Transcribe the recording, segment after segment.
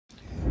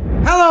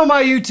Hello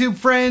my YouTube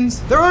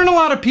friends! There aren't a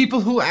lot of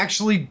people who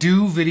actually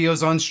do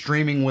videos on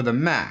streaming with a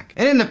Mac.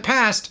 And in the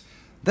past,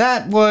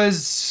 that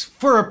was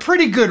for a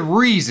pretty good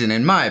reason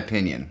in my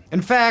opinion.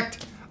 In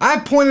fact,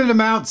 I've pointed them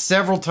out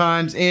several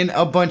times in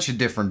a bunch of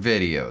different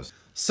videos.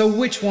 So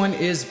which one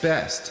is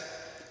best?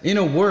 In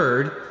a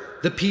word,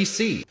 the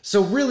PC.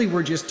 So really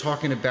we're just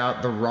talking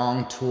about the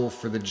wrong tool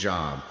for the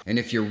job. And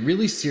if you're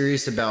really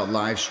serious about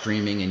live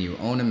streaming and you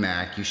own a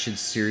Mac, you should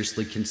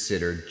seriously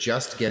consider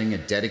just getting a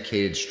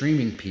dedicated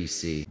streaming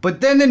PC.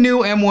 But then the new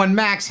M1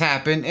 Max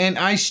happened and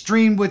I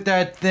streamed with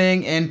that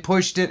thing and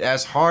pushed it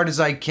as hard as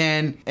I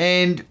can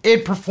and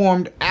it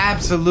performed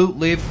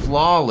absolutely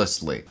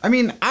flawlessly. I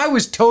mean, I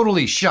was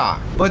totally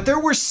shocked, but there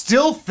were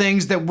still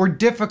things that were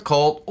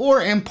difficult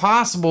or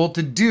impossible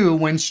to do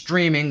when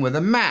streaming with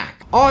a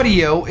Mac.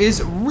 Audio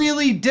is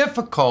really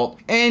difficult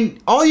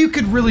and all you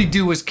could really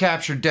do was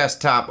capture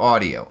desktop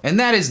audio, and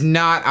that is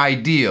not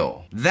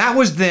ideal. That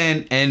was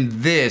then and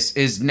this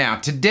is now.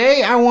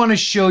 Today I want to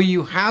show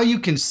you how you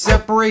can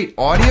separate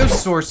audio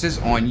sources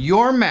on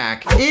your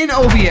Mac in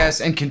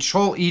OBS and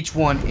control each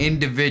one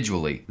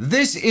individually.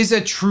 This is a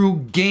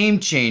true game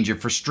changer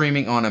for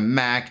streaming on a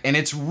Mac and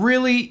it's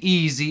really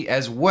easy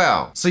as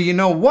well. So you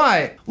know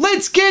what?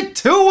 Let's get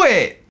to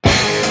it!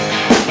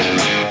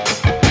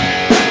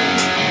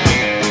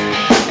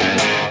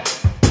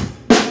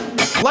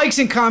 Likes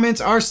and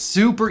comments are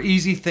super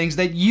easy things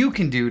that you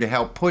can do to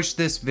help push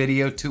this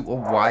video to a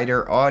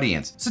wider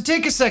audience. So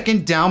take a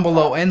second down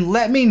below and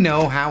let me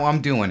know how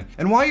I'm doing.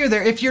 And while you're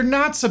there, if you're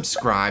not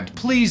subscribed,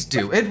 please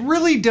do. It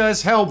really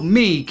does help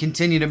me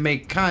continue to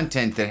make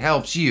content that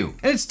helps you.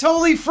 And it's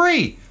totally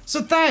free.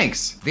 So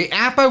thanks. The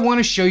app I want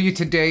to show you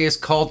today is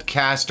called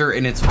Caster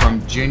and it's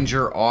from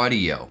Ginger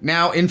Audio.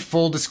 Now in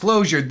full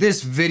disclosure,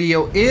 this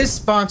video is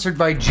sponsored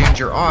by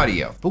Ginger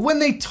Audio. But when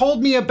they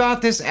told me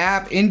about this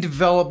app in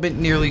development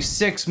nearly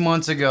 6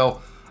 months ago,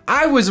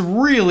 I was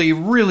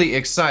really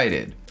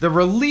excited. The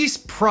release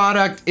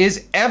product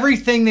is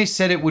everything they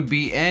said it would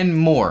be and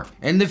more.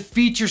 And the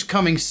features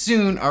coming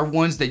soon are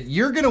ones that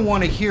you're gonna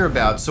wanna hear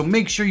about, so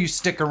make sure you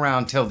stick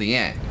around till the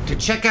end. To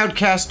check out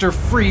Caster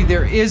free,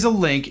 there is a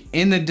link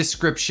in the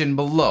description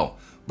below.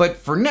 But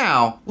for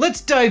now, let's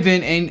dive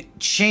in and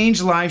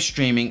change live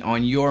streaming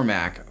on your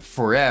Mac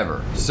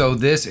forever. So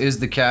this is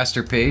the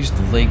Caster page.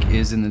 The link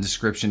is in the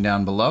description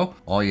down below.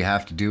 All you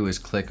have to do is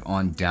click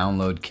on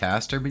download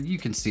Caster, but you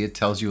can see it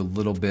tells you a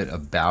little bit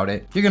about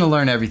it. You're gonna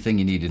learn everything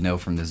you need to know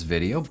from this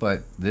video,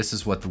 but this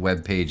is what the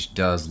web page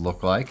does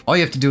look like. All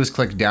you have to do is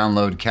click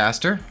download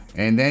Caster,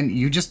 and then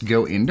you just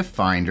go into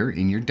Finder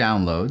in your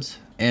downloads.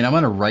 And I'm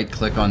gonna right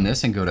click on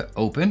this and go to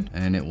open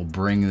and it will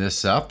bring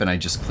this up and I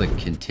just click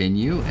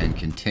continue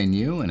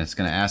and it's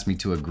gonna ask me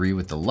to agree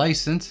with the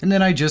license and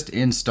then I just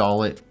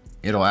install it.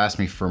 It'll ask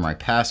me for my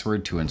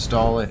password to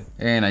install it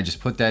and I just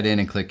put that in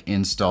and click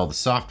install the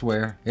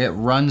software. It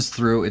runs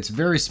through, it's a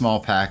very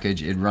small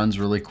package, it runs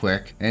really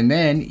quick and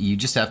then you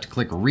just have to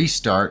click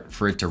restart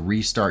for it to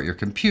restart your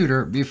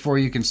computer before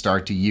you can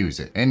start to use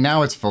it. And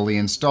now it's fully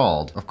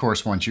installed, of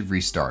course, once you've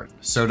restarted.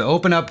 So to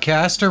open up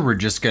Caster, we're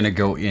just gonna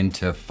go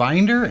into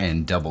Finder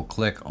and double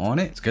click on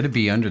it. It's gonna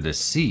be under the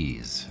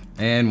C's.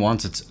 And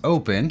once it's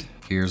opened,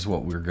 here's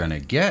what we're gonna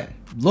get.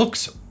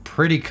 Looks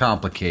pretty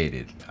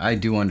complicated. I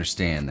do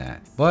understand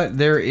that. But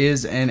there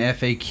is an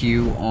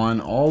FAQ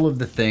on all of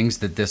the things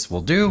that this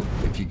will do.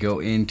 If you go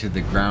into the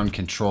ground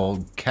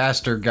control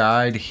Caster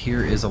guide,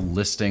 here is a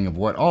listing of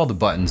what all the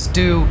buttons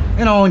do.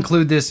 And I'll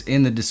include this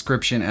in the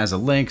description as a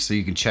link so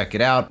you can check it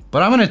out.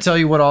 But I'm gonna tell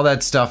you what all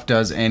that stuff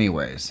does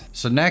anyways.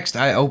 So next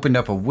I opened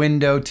up a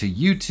window to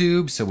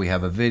YouTube. So we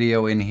have a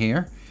video in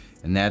here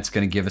and that's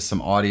gonna give us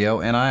some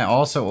audio. And I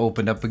also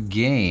opened up a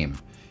game.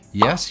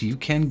 Yes, you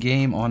can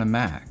game on a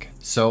Mac.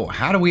 So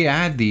how do we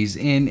add these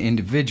in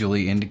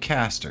individually into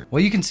Caster?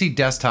 Well, you can see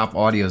desktop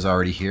audio is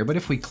already here, but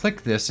if we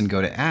click this and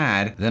go to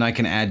add, then I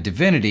can add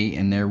Divinity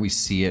and there we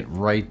see it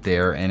right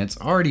there and it's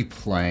already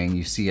playing.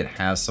 You see it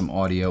has some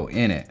audio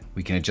in it.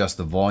 We can adjust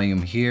the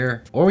volume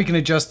here or we can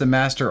adjust the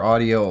master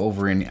audio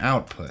over in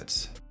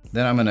outputs.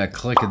 Then I'm gonna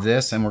click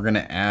this and we're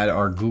gonna add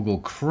our Google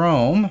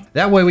Chrome.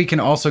 That way we can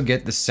also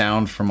get the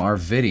sound from our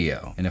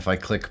video. And if I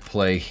click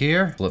play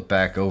here, flip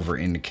back over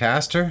into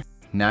Caster,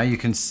 now you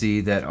can see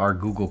that our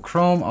Google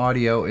Chrome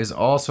audio is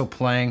also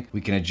playing.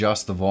 We can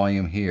adjust the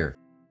volume here.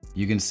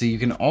 You can see you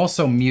can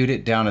also mute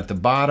it down at the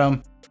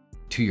bottom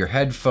to your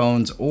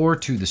headphones or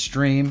to the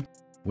stream,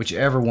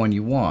 whichever one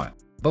you want.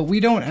 But we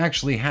don't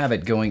actually have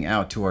it going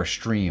out to our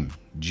stream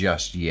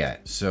just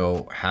yet.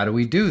 So how do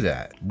we do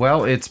that?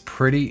 Well, it's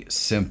pretty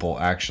simple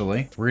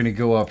actually. We're gonna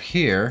go up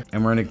here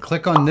and we're gonna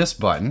click on this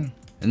button.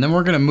 And then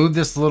we're gonna move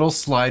this little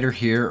slider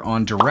here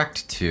on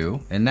direct to,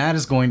 and that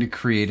is going to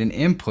create an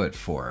input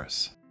for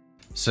us.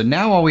 So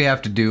now all we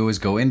have to do is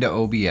go into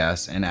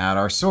OBS and add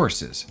our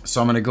sources.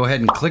 So I'm gonna go ahead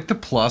and click the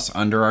plus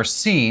under our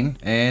scene.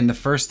 And the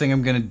first thing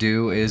I'm gonna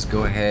do is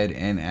go ahead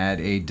and add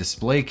a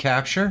display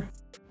capture.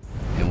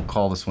 And we'll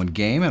call this one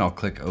game and I'll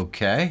click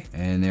OK.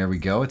 And there we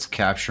go, it's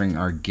capturing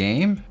our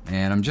game.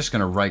 And I'm just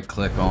gonna right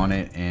click on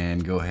it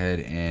and go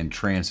ahead and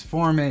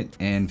transform it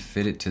and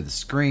fit it to the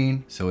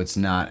screen so it's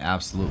not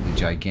absolutely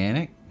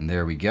gigantic. And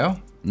there we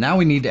go. Now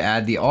we need to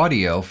add the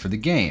audio for the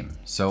game.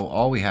 So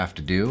all we have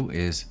to do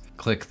is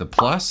click the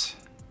plus,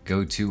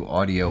 go to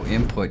audio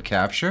input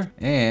capture,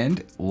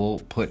 and we'll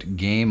put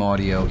game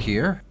audio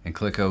here and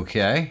click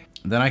OK.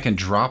 Then I can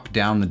drop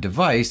down the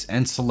device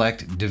and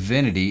select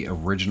Divinity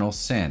Original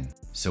Sin.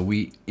 So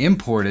we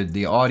imported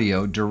the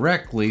audio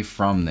directly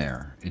from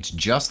there. It's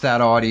just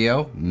that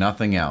audio,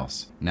 nothing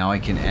else. Now I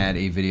can add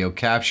a video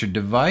capture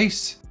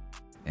device,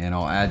 and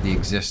I'll add the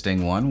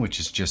existing one, which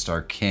is just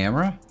our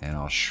camera, and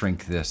I'll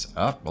shrink this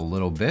up a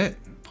little bit,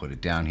 put it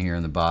down here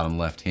in the bottom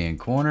left-hand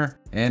corner.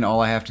 And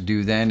all I have to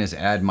do then is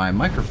add my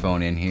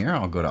microphone in here.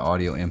 I'll go to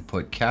audio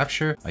input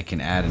capture. I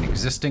can add an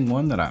existing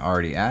one that I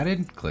already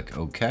added, click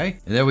OK.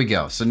 And there we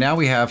go. So now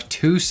we have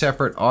two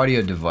separate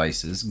audio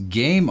devices,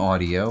 game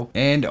audio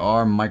and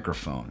our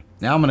microphone.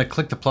 Now I'm gonna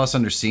click the plus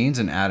under scenes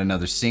and add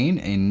another scene.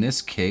 In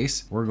this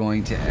case, we're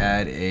going to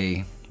add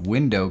a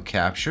window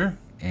capture.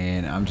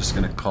 And I'm just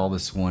gonna call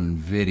this one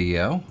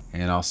video,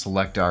 and I'll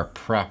select our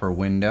proper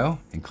window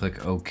and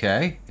click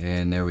OK.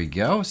 And there we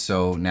go.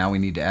 So now we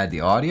need to add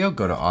the audio,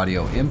 go to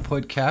audio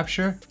input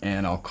capture,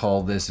 and I'll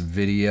call this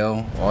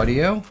video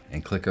audio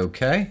and click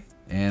OK.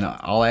 And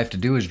all I have to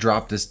do is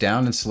drop this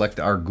down and select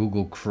our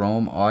Google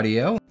Chrome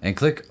audio and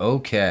click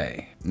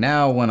OK.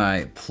 Now when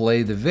I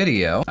play the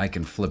video, I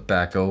can flip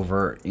back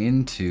over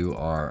into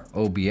our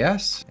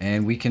OBS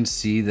and we can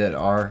see that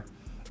our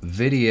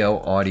video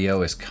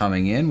audio is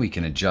coming in. We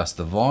can adjust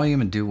the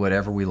volume and do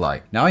whatever we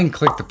like. Now I can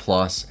click the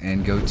plus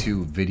and go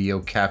to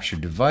video capture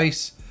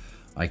device.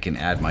 I can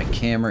add my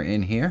camera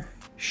in here,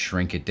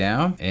 shrink it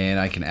down, and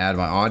I can add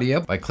my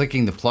audio by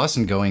clicking the plus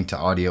and going to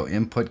audio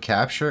input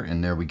capture,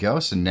 and there we go.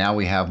 So now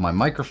we have my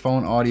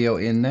microphone audio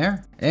in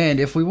there. And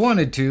if we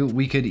wanted to,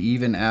 we could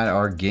even add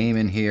our game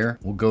in here.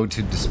 We'll go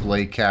to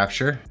display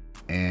capture,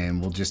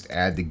 and we'll just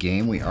add the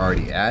game we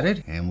already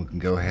added, and we can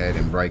go ahead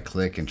and right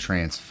click and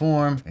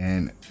transform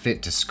and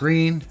fit to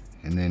screen,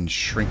 and then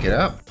shrink it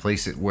up,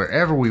 place it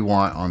wherever we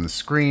want on the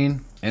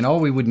screen. And all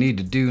we would need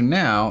to do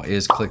now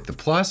is click the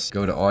plus,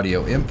 go to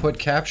audio input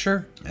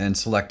capture, and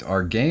select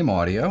our game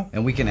audio,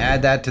 and we can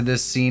add that to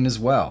this scene as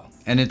well.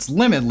 And it's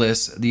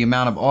limitless, the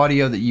amount of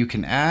audio that you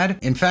can add.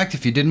 In fact,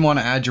 if you didn't want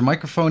to add your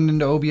microphone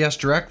into OBS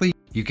directly,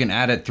 you can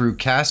add it through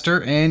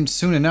Caster, and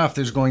soon enough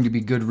there's going to be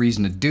good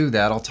reason to do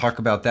that. I'll talk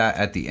about that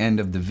at the end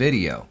of the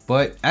video.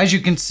 But as you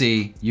can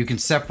see, you can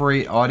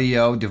separate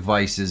audio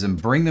devices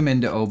and bring them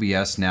into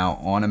OBS now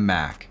on a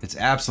Mac. It's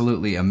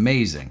absolutely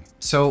amazing.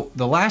 So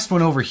the last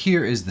one over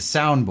here is the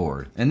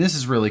soundboard, and this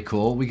is really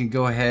cool. We can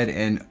go ahead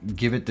and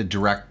give it the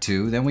direct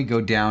to, then we go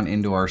down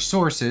into our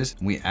sources,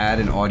 and we add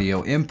an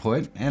audio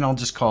input, and I'll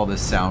just call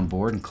this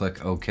soundboard and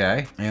click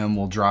OK. And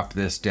we'll drop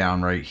this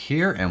down right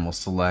here, and we'll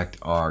select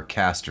our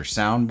Caster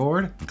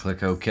soundboard and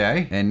click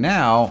OK. And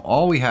now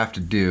all we have to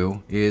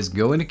do is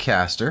go into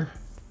Caster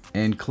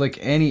and click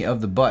any of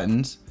the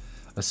buttons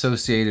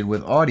associated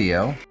with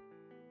audio,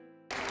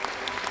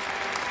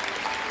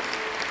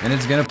 and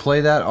it's gonna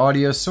play that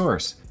audio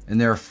source. And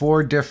there are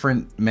 4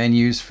 different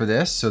menus for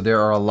this, so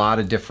there are a lot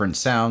of different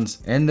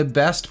sounds. And the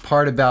best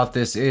part about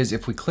this is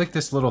if we click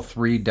this little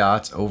 3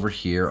 dots over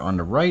here on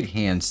the right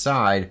hand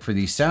side for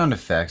these sound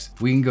effects,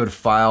 we can go to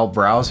File,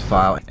 Browse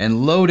File,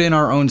 and load in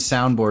our own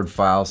soundboard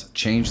files,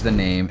 change the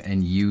name,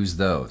 and use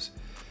those.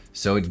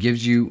 So it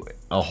gives you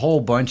a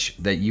whole bunch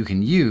that you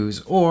can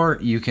use, or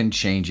you can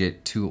change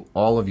it to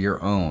all of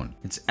your own.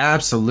 It's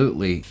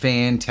absolutely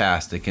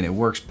fantastic and it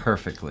works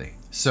perfectly.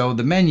 So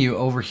the menu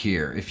over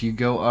here, if you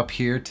go up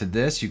here to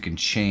this, you can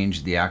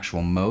change the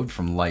actual mode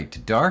from light to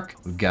dark.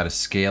 We've got a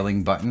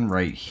scaling button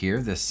right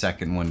here, this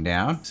second one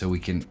down. So we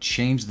can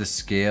change the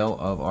scale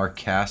of our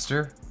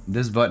caster.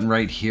 This button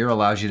right here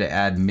allows you to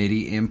add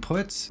MIDI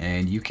inputs,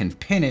 and you can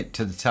pin it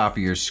to the top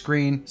of your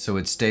screen so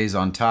it stays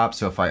on top.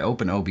 So if I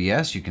open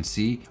OBS, you can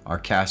see our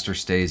caster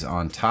stays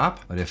on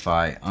top, but if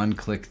I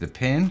unclick the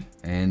pin,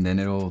 and then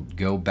it'll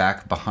go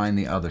back behind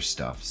the other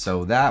stuff.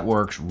 So that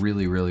works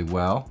really, really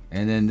well.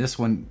 And then this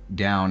one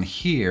down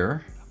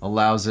here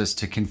allows us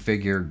to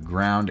configure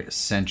ground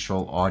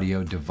central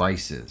audio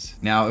devices.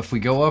 Now, if we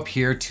go up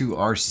here to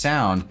our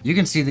sound, you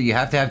can see that you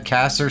have to have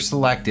caster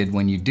selected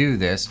when you do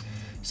this,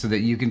 so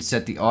that you can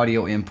set the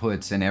audio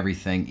inputs and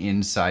everything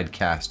inside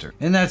Caster.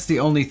 And that's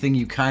the only thing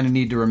you kind of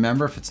need to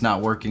remember. If it's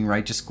not working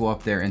right, just go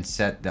up there and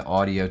set the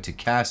audio to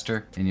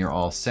Caster and you're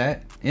all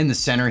set. In the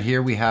center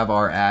here, we have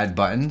our add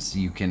buttons.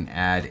 You can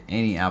add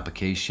any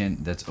application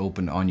that's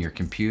open on your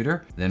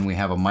computer. Then we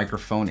have a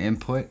microphone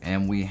input,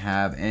 and we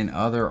have an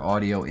other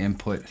audio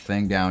input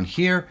thing down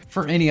here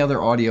for any other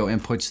audio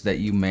inputs that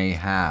you may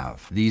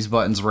have. These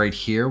buttons right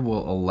here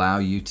will allow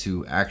you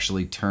to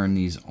actually turn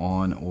these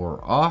on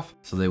or off.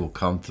 So they will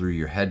come through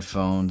your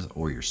headphones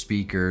or your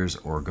speakers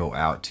or go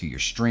out to your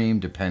stream,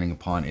 depending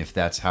upon if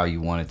that's how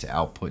you want it to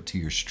output to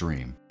your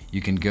stream.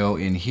 You can go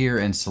in here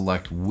and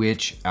select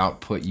which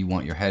output you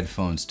want your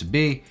headphones to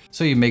be,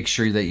 so you make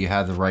sure that you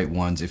have the right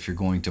ones if you're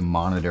going to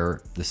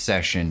monitor the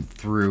session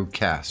through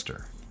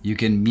Caster. You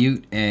can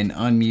mute and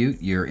unmute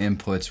your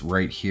inputs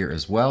right here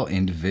as well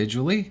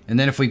individually. And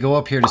then if we go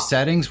up here to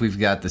settings, we've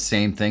got the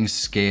same thing,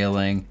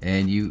 scaling,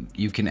 and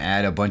you can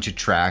add a bunch of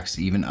tracks,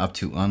 even up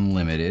to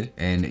unlimited,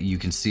 and you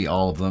can see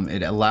all of them.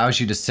 It allows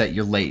you to set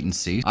your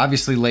latency.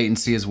 Obviously,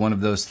 latency is one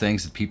of those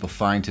things that people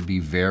find to be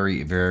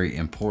very, very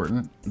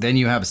important. Then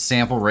you have a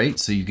sample rate,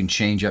 so you can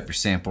change up your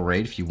sample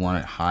rate if you want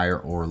it higher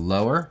or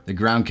lower. The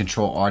ground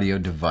control audio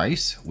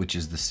device, which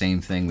is the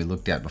same thing we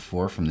looked at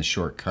before from the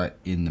shortcut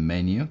in the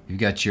menu. You've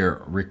got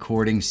your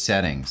recording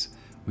settings,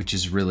 which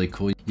is really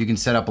cool. You can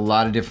set up a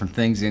lot of different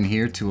things in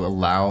here to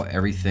allow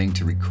everything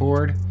to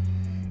record,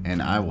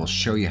 and I will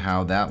show you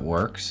how that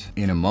works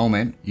in a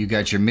moment. You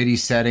got your MIDI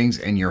settings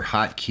and your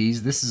hotkeys.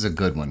 This is a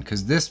good one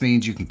because this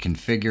means you can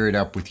configure it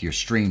up with your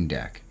Stream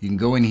Deck. You can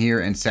go in here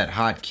and set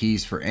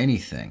hotkeys for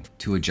anything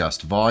to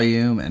adjust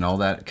volume and all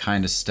that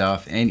kind of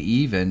stuff, and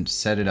even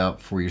set it up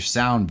for your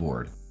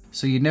soundboard.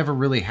 So you never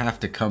really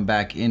have to come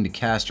back into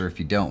Caster if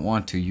you don't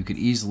want to. You could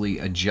easily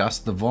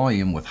adjust the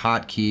volume with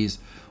hotkeys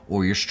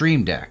or your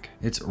Stream Deck.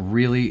 It's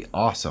really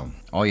awesome.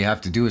 All you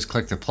have to do is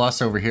click the plus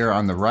over here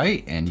on the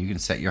right and you can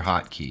set your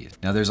hotkeys.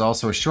 Now there's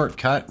also a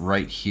shortcut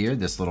right here.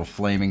 This little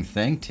flaming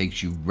thing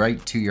takes you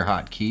right to your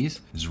hotkeys.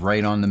 It's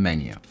right on the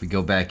menu. If we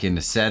go back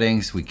into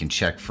settings, we can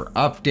check for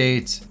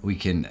updates. We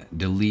can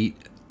delete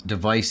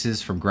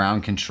devices from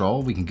ground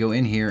control. We can go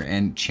in here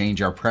and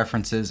change our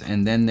preferences,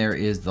 and then there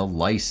is the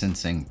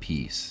licensing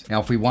piece.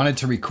 Now if we wanted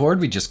to record,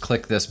 we just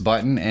click this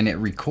button and it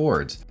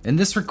records. And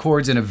this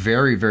records in a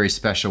very, very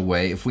special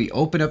way. If we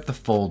open up the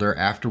folder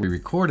after we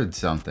recorded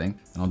something,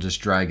 and I'll just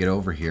drag it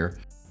over here,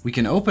 we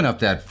can open up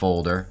that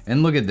folder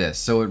and look at this.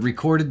 So it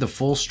recorded the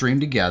full stream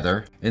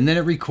together, and then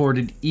it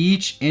recorded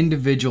each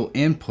individual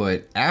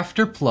input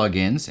after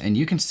plugins, and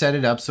you can set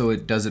it up so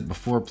it does it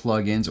before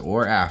plugins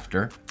or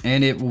after,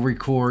 and it will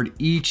record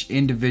each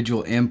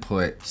individual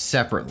input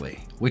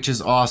separately, which is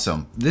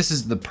awesome. This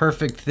is the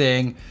perfect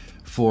thing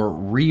for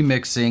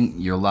remixing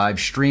your live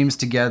streams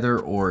together,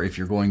 or if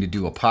you're going to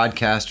do a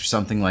podcast or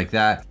something like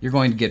that, you're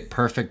going to get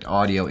perfect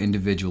audio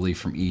individually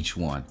from each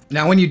one.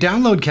 Now, when you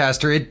download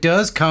Caster, it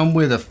does come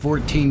with a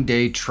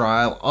 14-day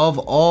trial of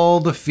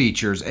all the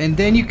features, and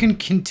then you can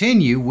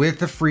continue with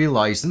the free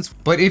license.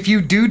 But if you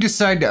do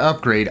decide to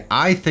upgrade,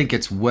 I think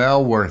it's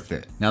well worth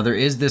it. Now, there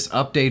is this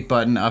update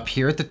button up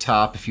here at the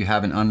top. If you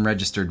have an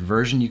unregistered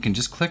version, you can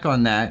just click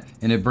on that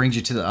and it brings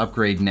you to the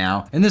upgrade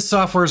now. And this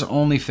software is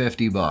only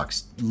 50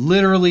 bucks.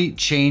 Literally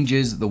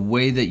changes the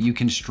way that you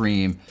can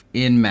stream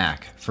in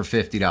Mac for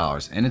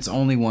 $50, and it's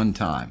only one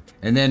time.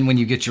 And then when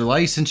you get your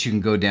license, you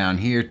can go down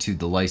here to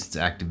the license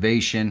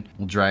activation.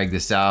 We'll drag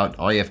this out.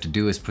 All you have to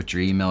do is put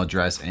your email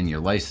address and your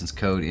license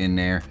code in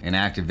there and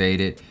activate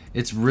it.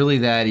 It's really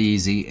that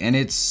easy, and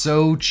it's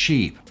so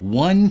cheap.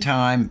 One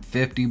time,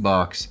 50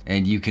 bucks,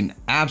 and you can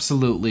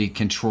absolutely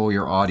control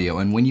your audio.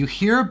 And when you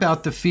hear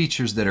about the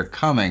features that are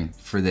coming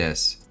for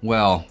this,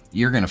 well,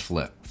 you're gonna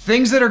flip.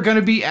 Things that are going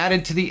to be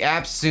added to the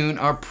app soon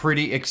are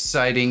pretty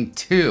exciting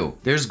too.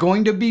 There's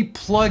going to be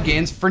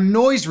plugins for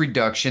noise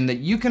reduction that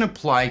you can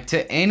apply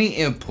to any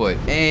input,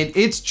 and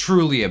it's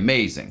truly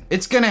amazing.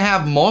 It's going to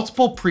have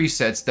multiple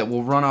presets that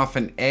will run off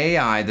an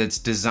AI that's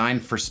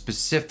designed for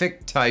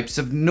specific types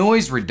of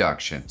noise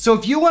reduction. So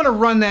if you want to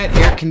run that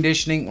air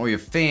conditioning or your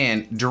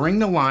fan during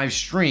the live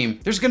stream,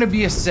 there's going to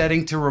be a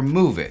setting to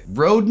remove it.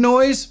 Road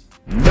noise?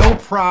 No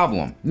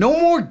problem. No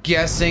more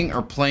guessing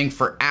or playing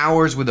for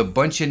hours with a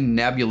bunch of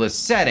nebulous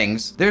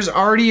settings. There's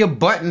already a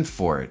button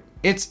for it.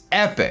 It's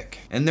epic.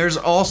 And there's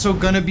also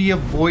gonna be a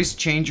voice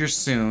changer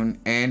soon,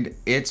 and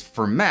it's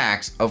for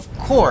Macs, of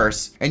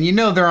course. And you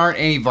know there aren't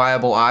any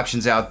viable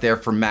options out there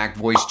for Mac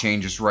voice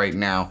changers right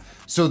now,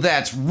 so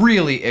that's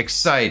really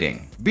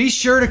exciting. Be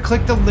sure to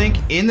click the link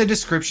in the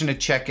description to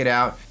check it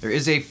out. There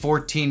is a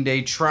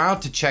 14-day trial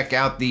to check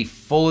out the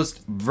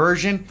fullest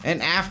version,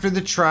 and after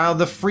the trial,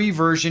 the free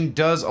version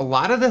does a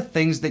lot of the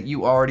things that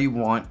you already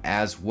want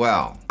as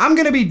well. I'm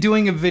gonna be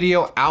doing a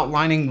video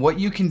outlining what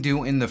you can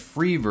do in the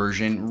free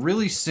version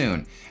really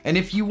soon, and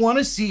if you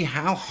wanna see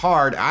how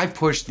hard I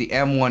pushed the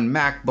M1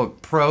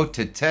 MacBook Pro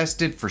to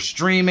test it for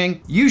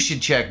streaming, you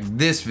should check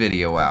this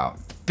video out.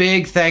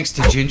 Big thanks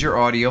to Ginger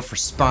Audio for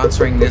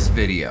sponsoring this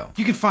video.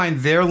 You can find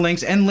their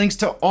links and links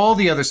to all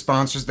the other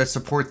sponsors that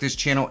support this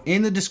channel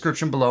in the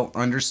description below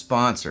under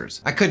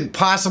sponsors. I couldn't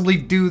possibly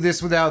do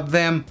this without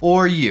them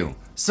or you,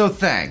 so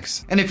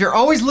thanks. And if you're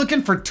always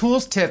looking for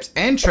tools, tips,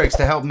 and tricks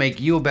to help make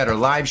you a better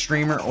live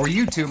streamer or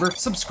YouTuber,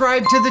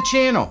 subscribe to the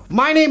channel.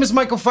 My name is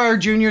Michael Fire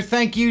Jr.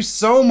 Thank you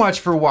so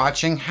much for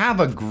watching. Have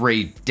a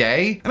great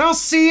day, and I'll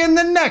see you in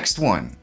the next one.